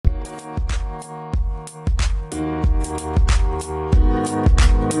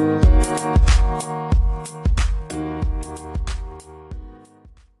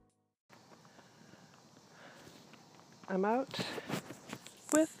out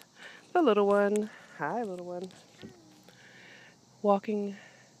with the little one. Hi, little one. Walking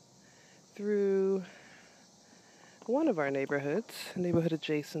through one of our neighborhoods, a neighborhood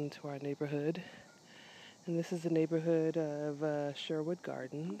adjacent to our neighborhood. And this is the neighborhood of Sherwood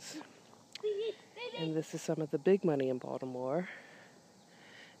Gardens. And this is some of the big money in Baltimore.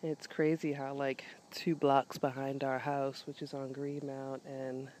 And it's crazy how like 2 blocks behind our house, which is on Greenmount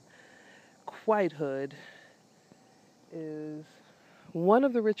and White Hood, is one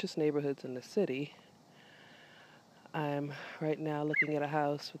of the richest neighborhoods in the city. I'm right now looking at a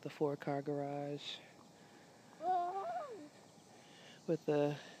house with a 4-car garage with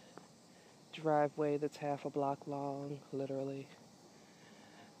a driveway that's half a block long, literally.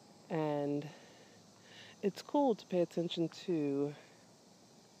 And it's cool to pay attention to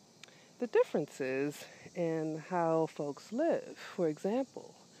the differences in how folks live. For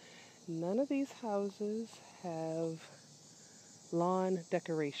example, none of these houses have lawn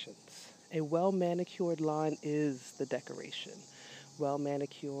decorations. A well-manicured lawn is the decoration.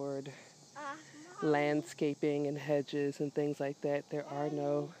 Well-manicured landscaping and hedges and things like that. There are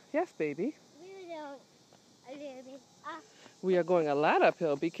no... Yes, baby? We are going a lot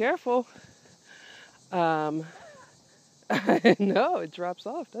uphill. Be careful. No, it drops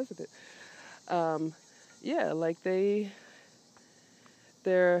off, doesn't it? Yeah, like the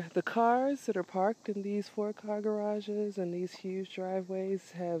cars that are parked in these 4-car garages and these huge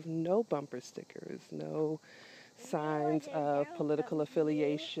driveways have no bumper stickers, no signs of political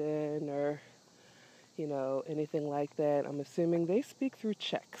affiliation or, anything like that. I'm assuming they speak through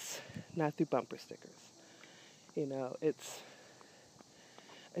checks, not through bumper stickers. It's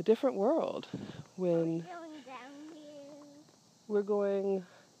a different world when we're going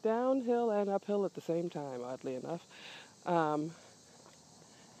downhill and uphill at the same time, oddly enough.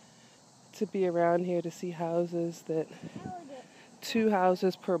 To be around here to see houses that 2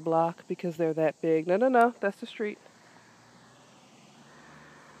 houses per block because they're that big. No, that's the street.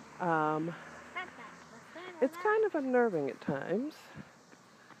 It's kind of unnerving at times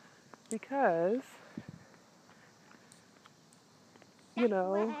because,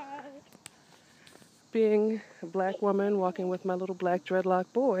 being a black woman walking with my little black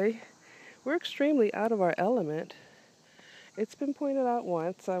dreadlock boy, we're extremely out of our element. It's been pointed out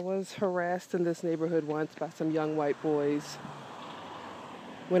once. I was harassed in this neighborhood once by some young white boys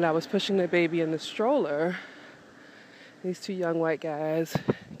when I was pushing their baby in the stroller. These 2 young white guys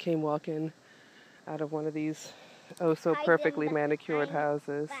came walking out of one of these so perfectly manicured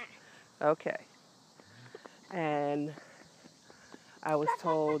houses. Okay. And I was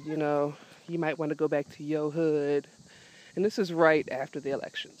told, you might want to go back to your hood. And this is right after the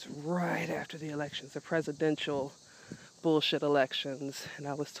elections, the presidential bullshit elections. And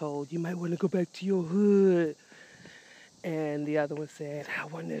I was told, you might want to go back to your hood. And the other one said, I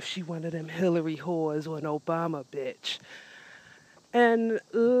wonder if she one of them Hillary whores or an Obama bitch. And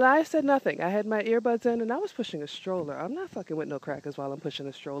I said nothing. I had my earbuds in and I was pushing a stroller. I'm not fucking with no crackers while I'm pushing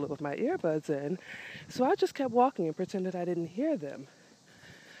a stroller with my earbuds in. So I just kept walking and pretended I didn't hear them.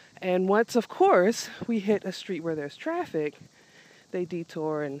 And once, of course, we hit a street where there's traffic, they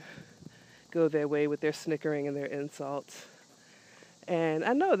detour and go their way with their snickering and their insults. And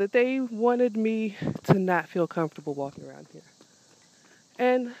I know that they wanted me to not feel comfortable walking around here.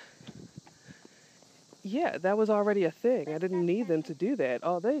 And yeah, that was already a thing. I didn't need them to do that.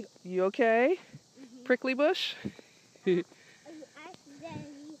 Oh, you okay? Mm-hmm. Prickly bush? You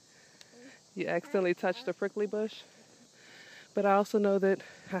accidentally touched a prickly bush? But I also know that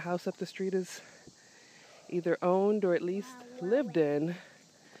a house up the street is either owned or at least lived in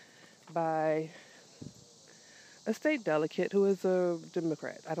by a state delegate who is a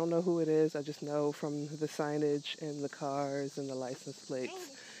Democrat. I don't know who it is. I just know from the signage and the cars and the license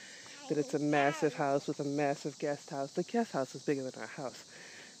plates that it's a massive house with a massive guest house. The guest house is bigger than our house.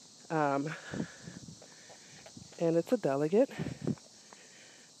 And it's a delegate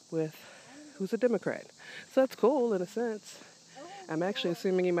who's a Democrat. So that's cool in a sense. I'm actually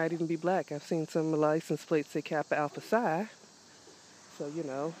assuming he might even be black. I've seen some license plates say Kappa Alpha Psi.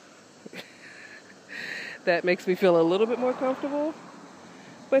 So, that makes me feel a little bit more comfortable.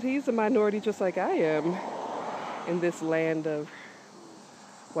 But he's a minority just like I am in this land of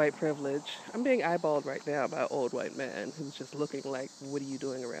white privilege. I'm being eyeballed right now by an old white man who's just looking like, what are you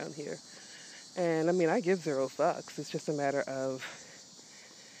doing around here? And I give 0 fucks. It's just a matter of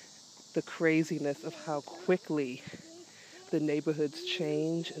the craziness of how quickly the neighborhoods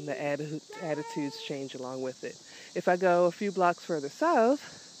change and the attitudes change along with it. If I go a few blocks further south,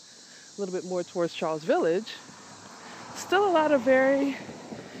 a little bit more towards Charles Village, still a lot of very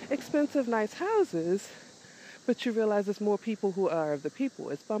expensive, nice houses, But you realize it's more people who are the people.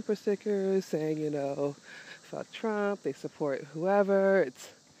 It's bumper stickers saying, fuck Trump, they support whoever. It's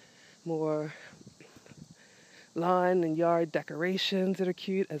more lawn and yard decorations that are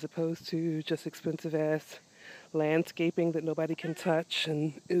cute as opposed to just expensive ass landscaping that nobody can touch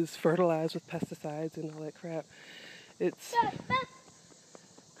and is fertilized with pesticides and all that crap. It's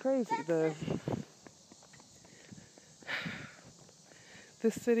crazy.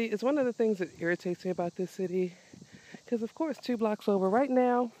 This city is one of the things that irritates me about this city, because of course 2 blocks over right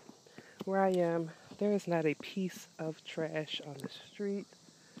now where I am, there is not a piece of trash on the street.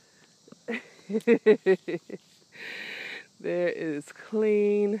 There is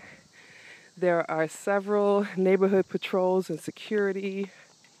clean. There are several neighborhood patrols and security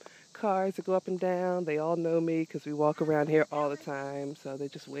cars that go up and down. They all know me because we walk around here all the time, so they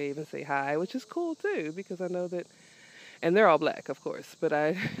just wave and say hi, which is cool too, because I know that, and they're all black of course, but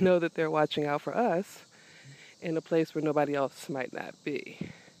I know that they're watching out for us in a place where nobody else might not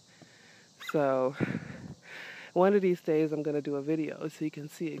be. So one of these days I'm going to do a video so you can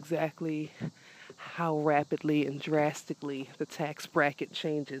see exactly how rapidly and drastically the tax bracket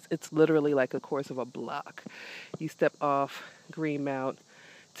changes. It's literally like a course of a block. You step off Greenmount,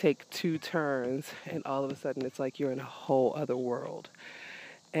 take 2 turns, and all of a sudden it's like you're in a whole other world.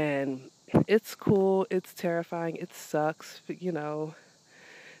 And it's cool, it's terrifying, it sucks, but,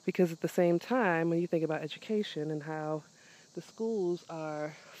 because at the same time, when you think about education and how the schools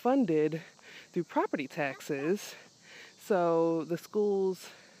are funded through property taxes, so the schools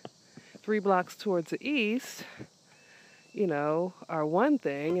 3 blocks towards the east, are one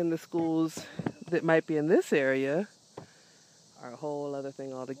thing, and the schools that might be in this area are a whole other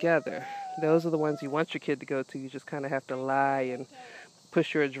thing altogether. Those are the ones you want your kid to go to. You just kind of have to lie and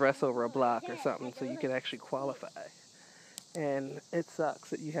push your address over a block or something so you can actually qualify. And it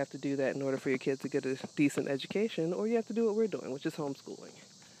sucks that you have to do that in order for your kids to get a decent education, or you have to do what we're doing, which is homeschooling.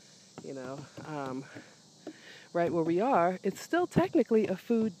 Right where we are, it's still technically a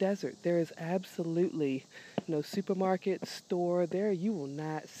food desert. There is absolutely no supermarket, store there. You will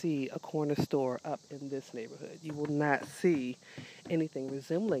not see a corner store up in this neighborhood. You will not see anything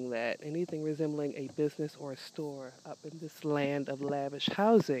resembling that, anything resembling a business or a store up in this land of lavish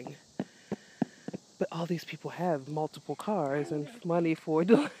housing. But all these people have multiple cars and money for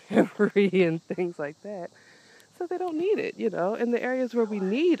delivery and things like that. So they don't need it, in the areas where we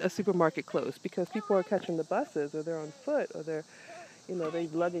need a supermarket close because people are catching the buses or they're on foot or they're, they're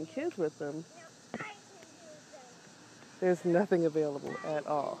lugging kids with them. There's nothing available at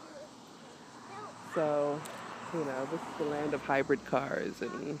all. So, this is the land of hybrid cars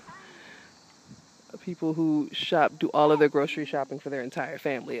and people who do all of their grocery shopping for their entire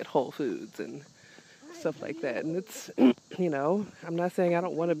family at Whole Foods and stuff like that. And it's, I'm not saying I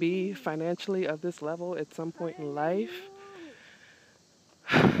don't want to be financially of this level at some point in life.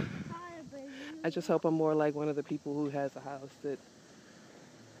 I just hope I'm more like one of the people who has a house that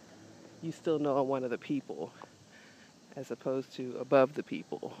you still know I'm one of the people, as opposed to above the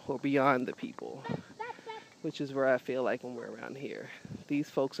people or beyond the people, which is where I feel like when we're around here. These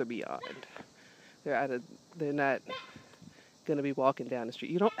folks are beyond. They're not going to be walking down the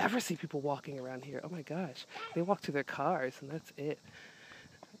street. You don't ever see people walking around here. Oh my gosh. They walk to their cars and that's it.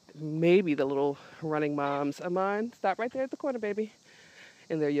 Maybe the little running moms. Aman, stop right there at the corner, baby.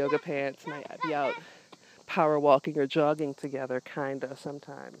 In their yoga pants might be out power walking or jogging together, kinda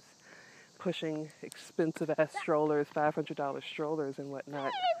sometimes. Pushing expensive ass strollers, $500 strollers and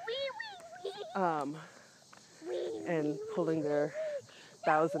whatnot. And pulling their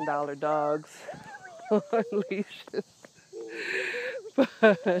 $1,000 dogs on leashes. But,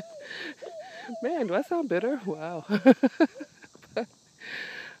 man, do I sound bitter? Wow.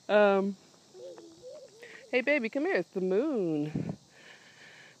 Hey, baby, come here. It's the moon.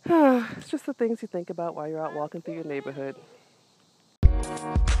 It's just the things you think about while you're out walking through your neighborhood.